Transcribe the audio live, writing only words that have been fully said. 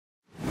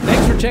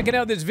checking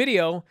out this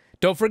video.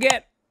 Don't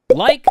forget,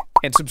 like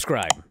and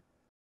subscribe.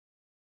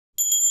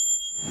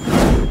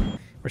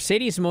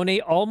 Mercedes Mone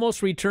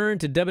almost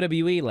returned to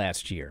WWE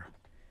last year.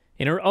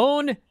 In her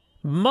own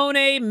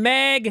Mone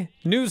Mag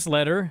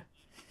newsletter,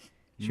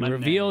 she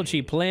revealed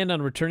she planned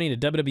on returning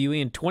to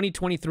WWE in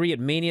 2023 at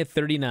Mania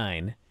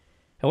 39.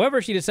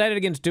 However, she decided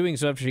against doing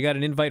so after she got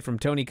an invite from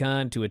Tony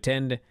Khan to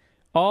attend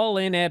All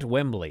In at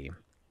Wembley.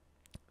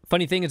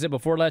 Funny thing is that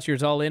before last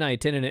year's All In, I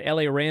attended an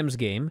LA Rams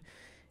game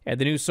at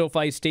the new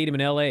SoFi Stadium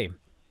in LA.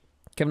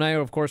 Kevin and I,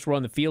 of course, were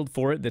on the field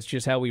for it. That's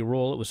just how we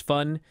roll. It was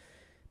fun.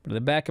 But in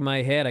the back of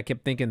my head, I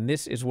kept thinking,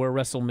 this is where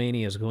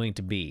WrestleMania is going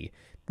to be.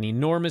 An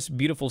enormous,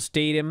 beautiful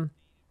stadium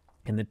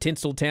in the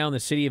Tinseltown, the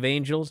City of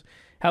Angels.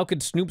 How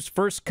could Snoop's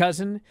first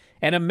cousin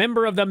and a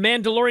member of the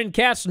Mandalorian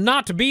cast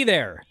not be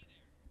there?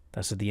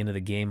 Thus, at the end of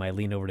the game, I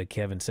leaned over to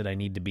Kevin and said I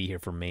need to be here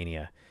for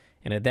Mania.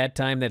 And at that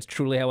time, that's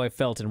truly how I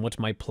felt and what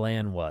my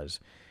plan was.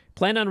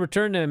 Planned on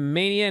return to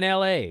Mania in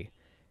L.A.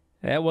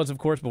 That was, of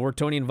course, before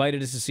Tony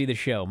invited us to see the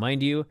show.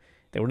 Mind you,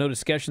 there were no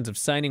discussions of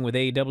signing with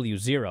AEW,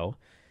 zero.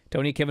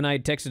 Tony, Kevin, and I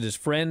had texted his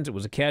friends. It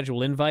was a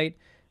casual invite.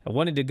 I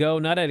wanted to go,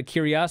 not out of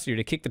curiosity or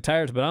to kick the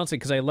tires, but honestly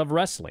because I love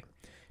wrestling.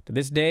 To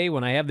this day,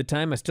 when I have the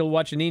time, I still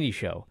watch an indie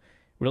show.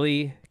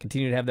 Really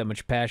continue to have that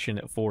much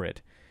passion for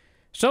it.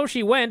 So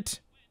she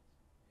went,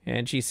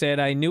 and she said,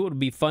 I knew it would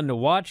be fun to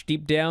watch.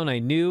 Deep down, I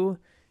knew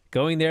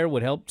going there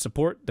would help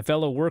support the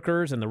fellow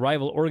workers and the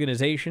rival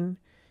organization.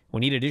 We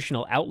need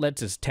additional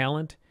outlets as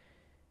talent.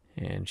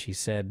 And she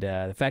said,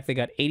 the fact they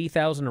got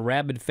 80,000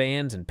 rabid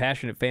fans and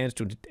passionate fans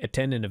to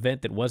attend an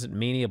event that wasn't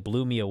Mania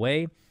blew me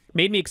away.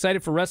 Made me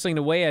excited for wrestling in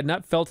a way I had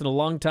not felt in a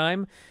long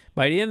time.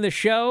 By the end of the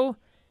show,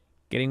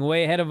 getting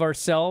way ahead of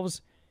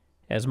ourselves,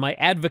 as my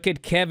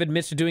advocate Kev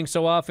admits to doing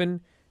so often,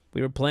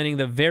 we were planning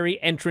the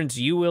very entrance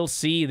you will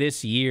see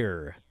this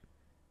year.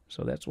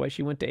 So that's why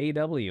she went to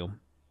AEW.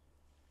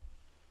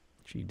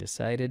 She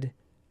decided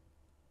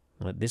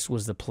that this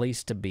was the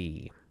place to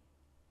be.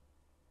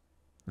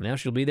 Now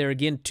she'll be there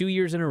again 2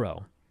 years in a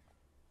row.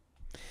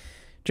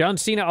 John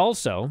Cena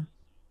also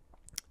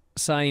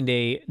signed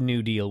a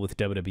new deal with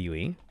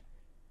WWE.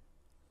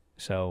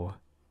 So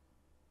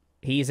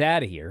he's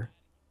out of here.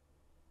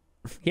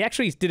 He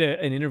actually did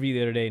an interview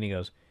the other day, and he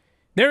goes,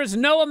 there is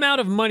no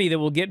amount of money that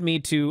will get me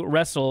to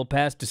wrestle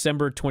past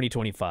December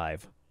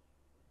 2025.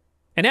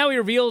 And now he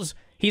reveals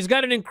he's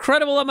got an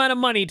incredible amount of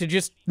money to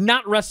just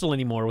not wrestle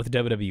anymore with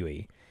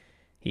WWE.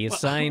 He has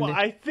signed... Well,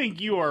 I think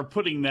you are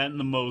putting that in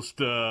the most...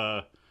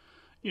 there's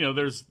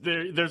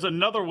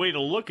another way to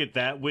look at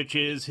that, which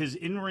is his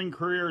in-ring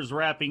career is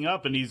wrapping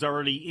up, and he's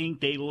already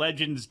inked a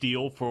Legends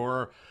deal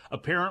for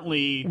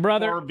apparently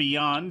far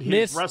beyond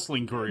his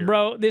wrestling career.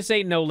 Bro, this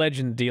ain't no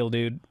Legends deal,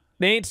 dude.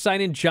 They ain't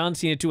signing John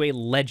Cena to a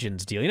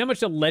Legends deal. You know how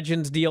much a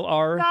Legends deal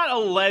are? Not a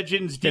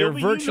Legends deal, They're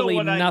virtually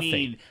nothing. I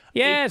mean.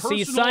 Yes,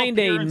 he signed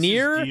a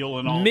near,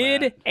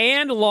 mid,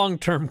 and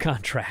long-term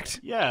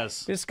contract.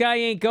 Yes. This guy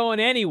ain't going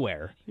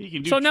anywhere.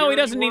 So no, he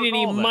doesn't need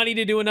any money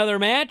to do another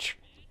match.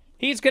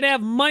 He's going to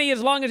have money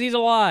as long as he's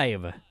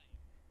alive.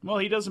 Well,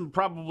 he doesn't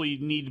probably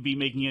need to be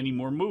making any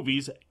more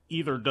movies.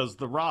 Either does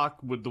The Rock,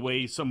 with the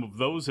way some of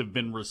those have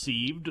been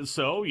received.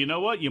 So, you know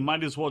what? You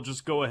might as well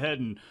just go ahead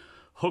and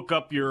hook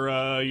up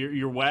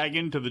your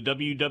wagon to the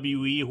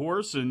WWE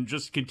horse and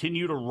just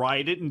continue to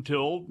ride it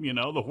until,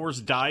 the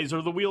horse dies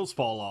or the wheels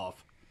fall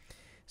off.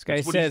 This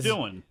guy says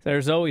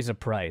there's always a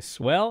price.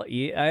 Well,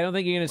 I don't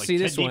think you're going to see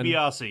this one.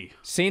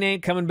 Cena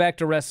ain't coming back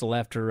to wrestle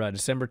after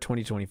December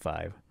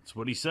 2025. That's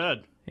what he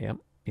said. Yep.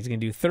 He's going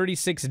to do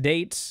 36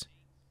 dates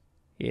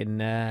in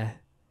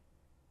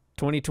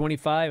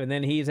 2025, and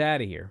then he's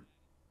out of here.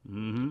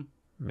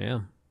 Mm-hmm.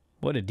 Yeah.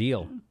 What a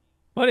deal.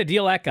 What a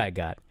deal that guy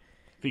got.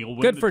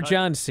 Good for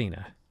John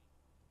Cena.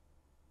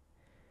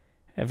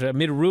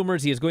 Amid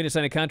rumors he is going to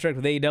sign a contract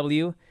with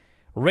AEW,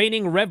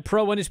 reigning Rev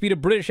Pro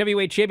Undisputed British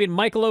Heavyweight Champion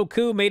Michael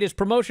Oku made his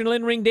promotional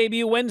in-ring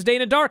debut Wednesday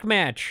in a dark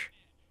match.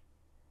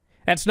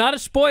 That's not a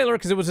spoiler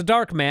because it was a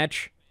dark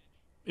match.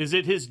 Is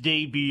it his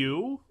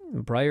debut?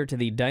 Prior to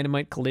the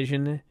Dynamite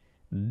Collision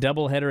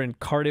doubleheader in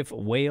Cardiff,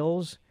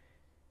 Wales,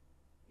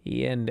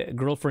 he and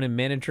girlfriend and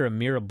manager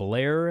Amira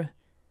Blair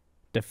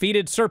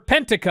defeated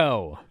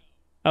Serpentico.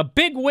 A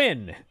big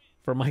win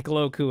for Michael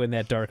Oku in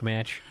that dark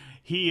match.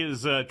 He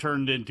has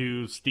turned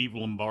into Steve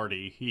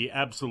Lombardi. He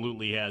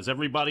absolutely has.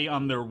 Everybody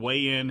on their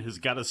way in has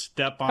got to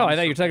step on. Oh, I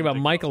thought you were talking about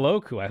Michael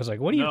Oku. I was like,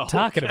 what are you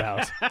talking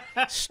about?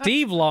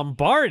 Steve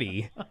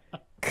Lombardi?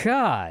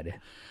 God.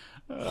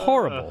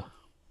 Horrible.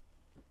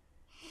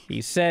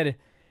 He said,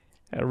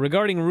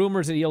 regarding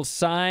rumors that he'll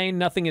sign,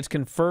 nothing is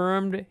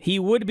confirmed. He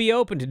would be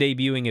open to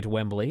debuting at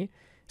Wembley.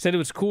 Said it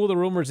was cool the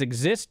rumors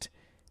exist.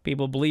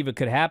 People believe it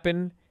could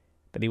happen.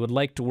 That he would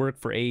like to work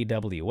for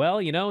AEW.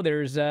 Well,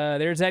 there's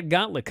that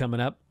gauntlet coming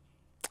up.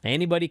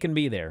 Anybody can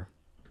be there.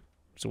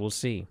 So we'll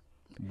see.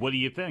 What do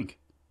you think?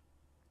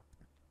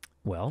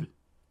 Well,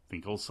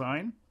 think he'll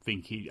sign?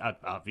 Think he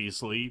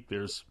obviously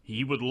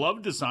he would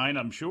love to sign,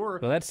 I'm sure.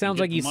 Well, that sounds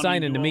like he's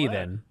signing to me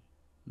then.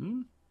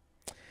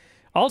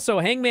 Also,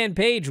 Hangman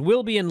Page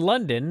will be in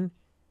London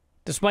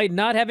despite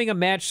not having a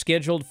match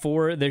scheduled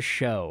for the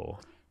show.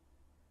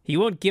 He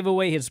won't give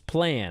away his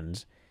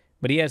plans,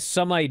 but he has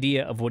some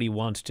idea of what he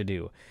wants to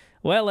do.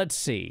 Well, let's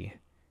see.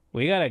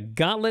 We got a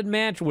gauntlet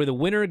match where the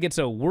winner gets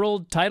a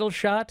world title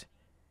shot.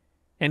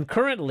 And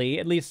currently,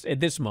 at least at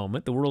this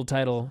moment, the world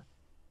title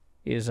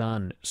is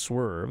on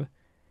Swerve.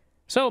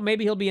 So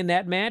maybe he'll be in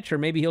that match, or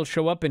maybe he'll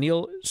show up and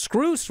he'll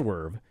screw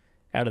Swerve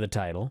out of the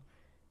title.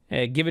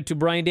 Give it to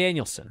Bryan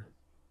Danielson.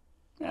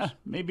 Yeah,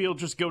 maybe he'll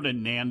just go to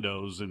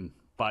Nando's and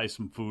buy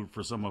some food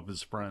for some of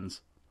his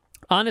friends.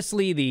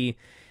 Honestly, the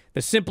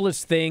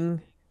simplest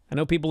thing, I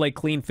know people like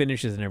clean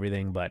finishes and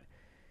everything, but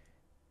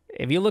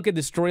if you look at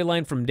the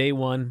storyline from day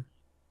one,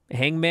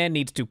 Hangman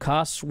needs to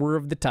cost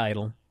Swerve the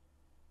title,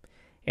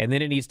 and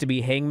then it needs to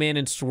be Hangman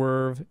and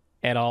Swerve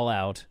at All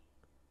Out,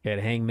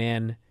 and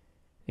Hangman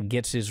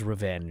gets his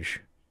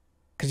revenge.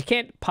 Because you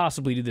can't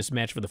possibly do this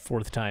match for the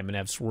fourth time and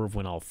have Swerve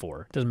win all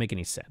four. It doesn't make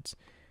any sense.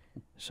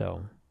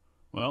 So,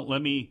 well,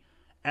 let me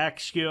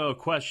ask you a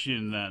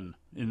question then,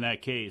 in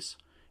that case.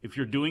 If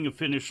you're doing a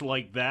finish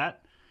like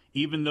that,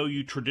 even though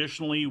you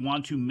traditionally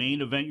want to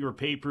main event your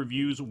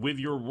pay-per-views with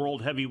your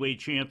World Heavyweight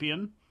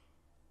Champion,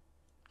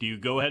 do you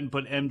go ahead and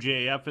put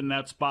MJF in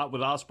that spot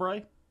with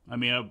Ospreay? I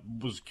mean, I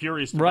was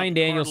curious about Bryan the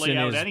card Danielson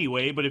layout is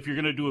anyway, but if you're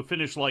going to do a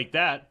finish like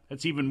that,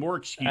 that's even more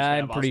excuse to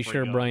have I'm pretty Ospreay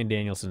sure go. Bryan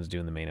Danielson's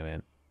doing the main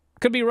event.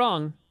 Could be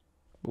wrong,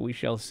 but we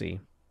shall see.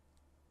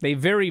 They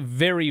very,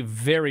 very,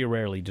 very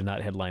rarely do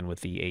not headline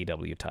with the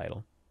AEW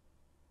title.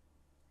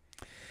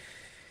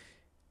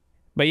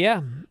 But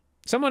yeah,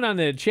 someone on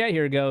the chat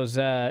here goes,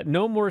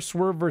 no more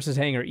Swerve versus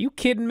Hanger. Are you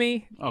kidding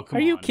me? Oh, come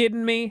on. Are you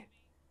kidding me?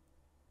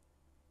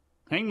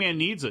 Hangman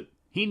needs it.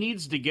 He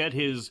needs to get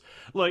his,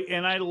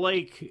 and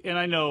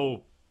I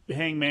know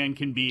Hangman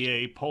can be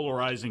a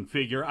polarizing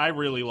figure. I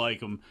really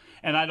like him.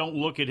 And I don't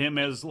look at him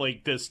as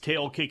like this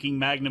tail-kicking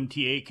Magnum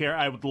TA care.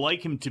 I would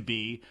like him to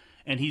be,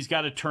 and he's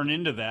got to turn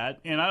into that.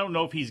 And I don't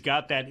know if he's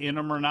got that in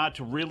him or not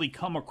to really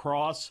come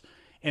across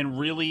and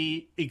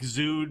really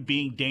exude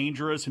being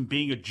dangerous and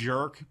being a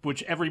jerk,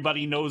 which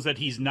everybody knows that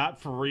he's not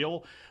for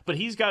real. But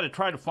he's got to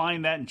try to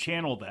find that and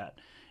channel that.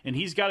 And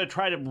he's got to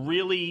try to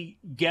really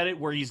get it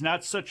where he's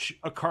not such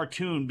a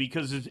cartoon,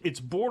 because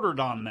it's bordered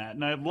on that.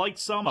 And I like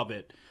some of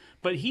it.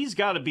 But he's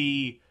got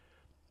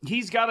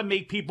to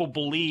make people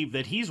believe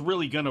that he's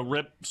really going to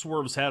rip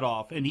Swerve's head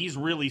off, and he's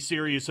really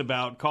serious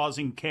about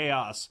causing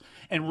chaos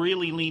and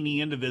really leaning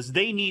into this.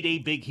 They need a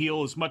big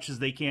heel as much as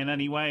they can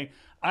anyway.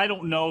 I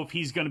don't know if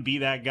he's going to be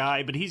that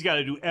guy, but he's got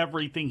to do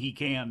everything he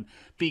can,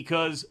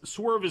 because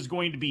Swerve is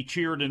going to be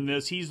cheered in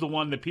this. He's the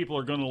one that people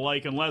are going to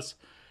like, unless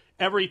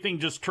everything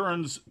just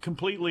turns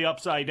completely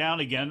upside down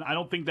again. I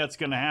don't think that's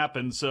going to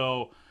happen,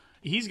 so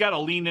he's got to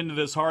lean into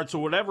this hard. So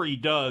whatever he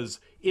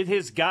does, it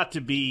has got to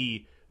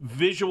be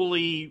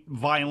visually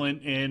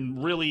violent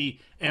and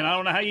really, and I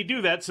don't know how you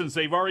do that since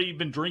they've already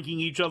been drinking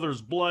each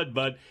other's blood,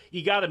 but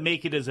you got to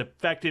make it as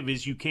effective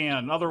as you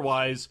can.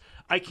 Otherwise,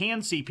 I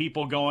can see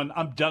people going,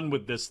 I'm done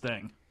with this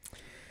thing.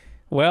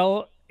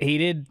 Well, he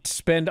did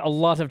spend a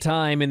lot of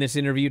time in this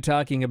interview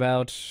talking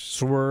about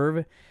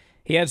Swerve.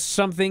 He has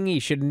something he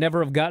should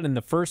never have gotten in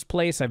the first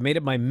place. I've made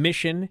it my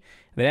mission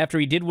that after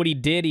he did what he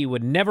did, he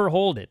would never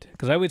hold it.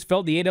 Because I always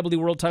felt the AEW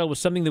World title was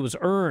something that was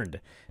earned.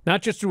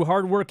 Not just through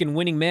hard work and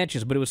winning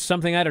matches, but it was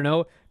something, I don't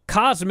know,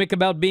 cosmic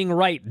about being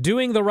right,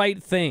 doing the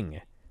right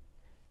thing.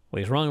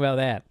 Well, he's wrong about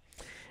that.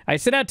 I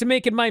set out to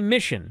make it my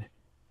mission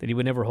that he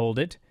would never hold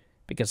it,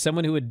 because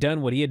someone who had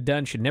done what he had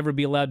done should never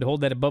be allowed to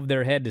hold that above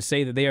their head to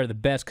say that they are the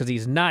best, because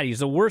he's not. He's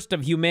the worst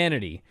of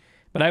humanity.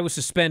 But I was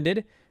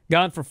suspended,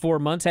 gone for 4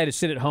 months, had to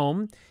sit at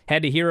home,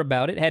 had to hear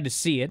about it, had to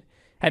see it,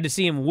 had to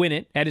see him win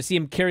it, had to see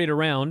him carry it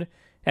around,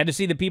 had to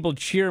see the people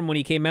cheer him when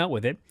he came out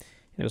with it.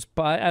 It was,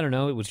 I don't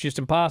know, it was just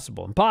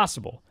impossible.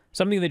 Impossible.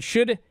 Something that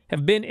should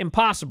have been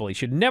impossible. He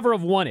should never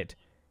have won it.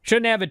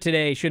 Shouldn't have it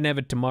today, shouldn't have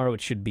it tomorrow,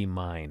 it should be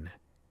mine.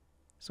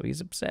 So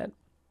he's upset.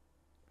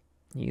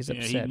 He's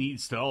upset. Yeah, he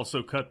needs to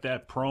also cut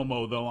that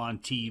promo, though, on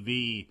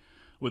TV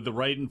with the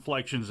right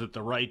inflections at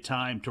the right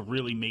time to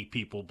really make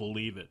people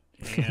believe it.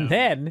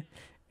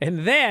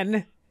 And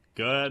then,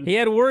 good. He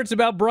had words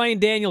about Bryan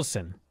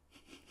Danielson.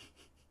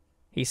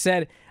 He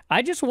said,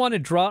 I just want to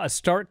draw a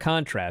stark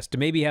contrast to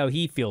maybe how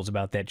he feels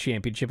about that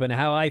championship and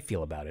how I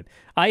feel about it.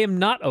 I am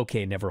not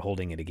okay never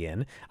holding it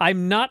again.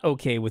 I'm not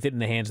okay with it in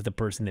the hands of the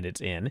person that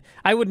it's in.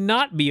 I would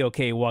not be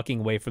okay walking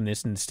away from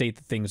this in the state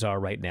that things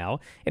are right now.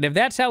 And if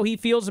that's how he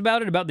feels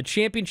about it, about the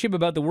championship,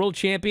 about the world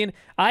champion,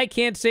 I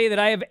can't say that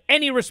I have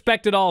any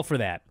respect at all for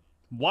that.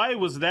 Why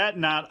was that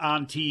not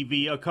on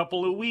TV a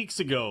couple of weeks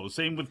ago?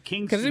 Same with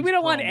Kingston's Because we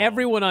don't want promo.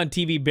 everyone on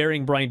TV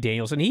burying Bryan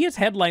Danielson. He is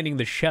headlining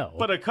the show.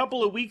 But a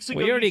couple of weeks ago,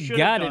 we already you should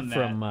got have it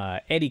done from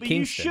that. Eddie But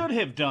Kingston. You should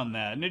have done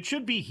that, and it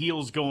should be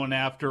heels going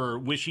after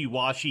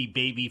wishy-washy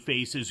baby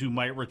faces who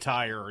might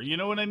retire. You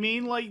know what I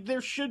mean? Like,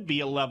 there should be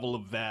a level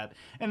of that,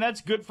 and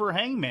that's good for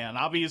Hangman.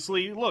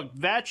 Obviously, look,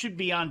 that should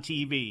be on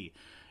TV.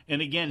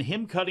 And again,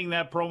 him cutting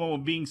that promo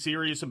and being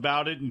serious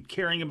about it and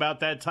caring about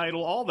that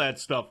title, all that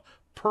stuff,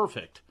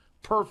 perfect.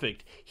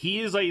 perfect. He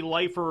is a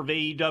lifer of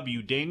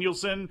AEW.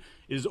 Danielson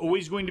is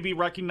always going to be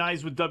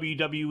recognized with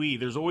WWE.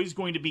 There's always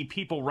going to be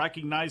people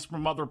recognized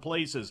from other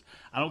places.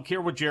 I don't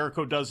care what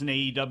Jericho does in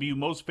AEW.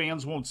 Most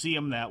fans won't see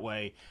him that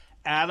way.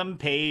 Adam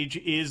Page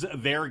is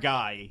their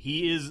guy.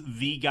 He is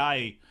the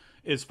guy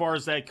as far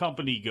as that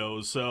company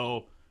goes.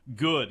 So,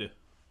 good.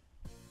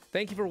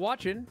 Thank you for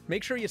watching.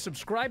 Make sure you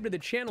subscribe to the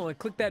channel and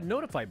click that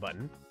notify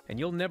button, and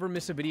you'll never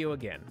miss a video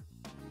again.